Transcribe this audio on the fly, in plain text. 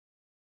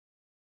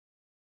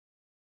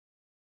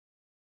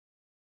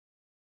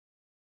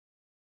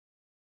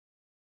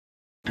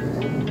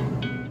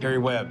Gary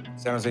Webb,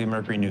 San Jose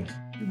Mercury News.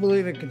 You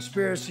believe in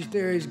conspiracy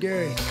theories,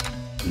 Gary?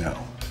 No,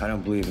 I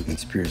don't believe in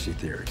conspiracy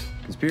theories.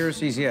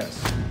 Conspiracies,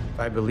 yes. If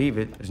I believe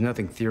it, there's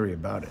nothing theory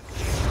about it.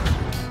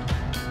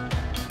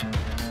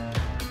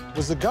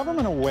 Was the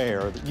government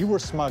aware that you were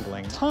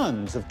smuggling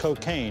tons of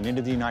cocaine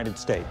into the United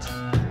States?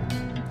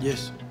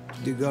 Yes,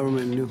 the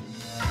government knew.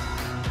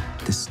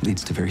 This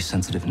leads to very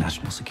sensitive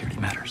national security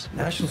matters.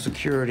 National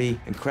security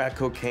and crack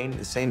cocaine,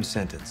 the same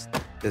sentence.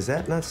 Does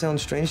that not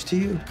sound strange to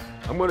you?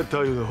 I'm going to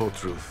tell you the whole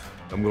truth.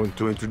 I'm going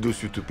to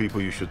introduce you to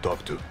people you should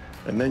talk to.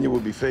 And then you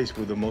will be faced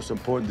with the most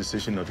important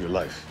decision of your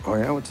life. Oh,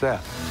 yeah? What's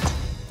that?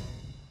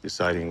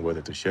 Deciding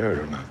whether to share it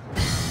or not.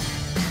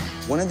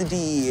 One of the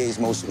DEA's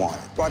most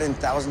wanted brought in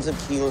thousands of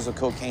kilos of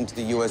cocaine to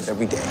the U.S.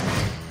 every day.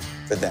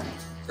 For them.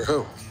 For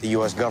who? The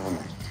U.S.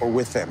 government. Or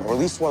with them. Or at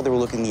least while they were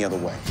looking the other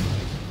way.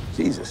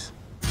 Jesus.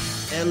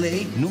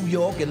 L.A., New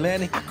York,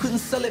 Atlanta. I couldn't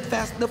sell it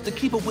fast enough to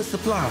keep up with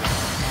supply.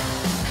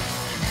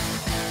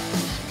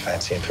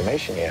 Fancy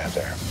information you have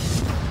there.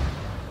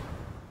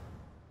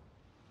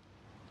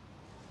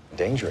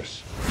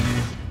 Dangerous.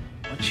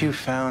 What you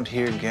found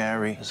here,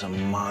 Gary, is a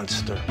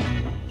monster.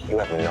 You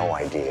have no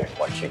idea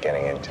what you're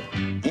getting into.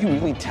 You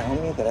really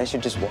telling me that I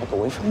should just walk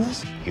away from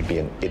this? You'd be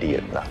an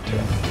idiot not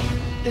to.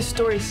 This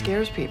story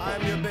scares people.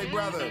 I'm your big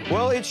brother.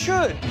 Well, it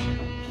should.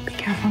 Be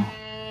careful.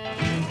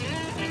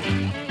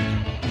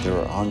 There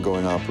are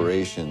ongoing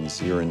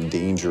operations you're in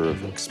danger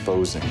of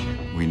exposing.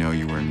 We know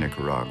you were in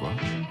Nicaragua.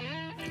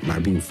 Am I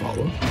being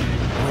followed?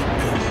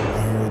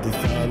 I heard they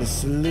found a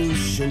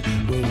solution.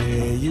 Where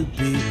will you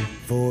be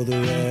for the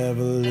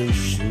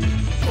revolution?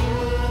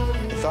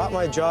 I thought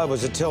my job was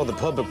to tell the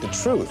public the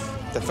truth,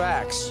 the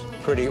facts,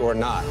 pretty or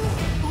not.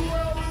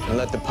 And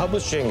let the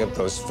publishing of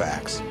those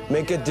facts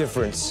make a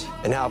difference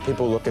in how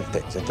people look at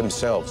things, at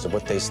themselves, at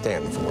what they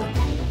stand for.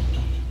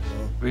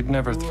 We'd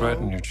never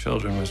threaten your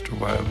children, Mr.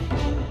 Webb.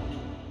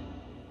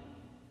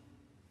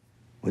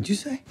 What'd you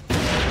say?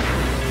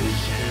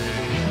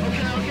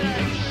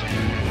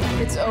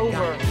 It's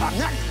over. I'm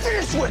not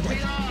finished with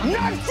it! I'm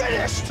not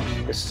finished!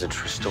 This is a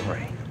true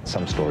story.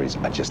 Some stories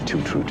are just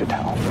too true to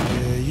tell.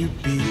 Where you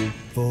be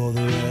for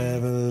the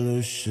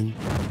revolution?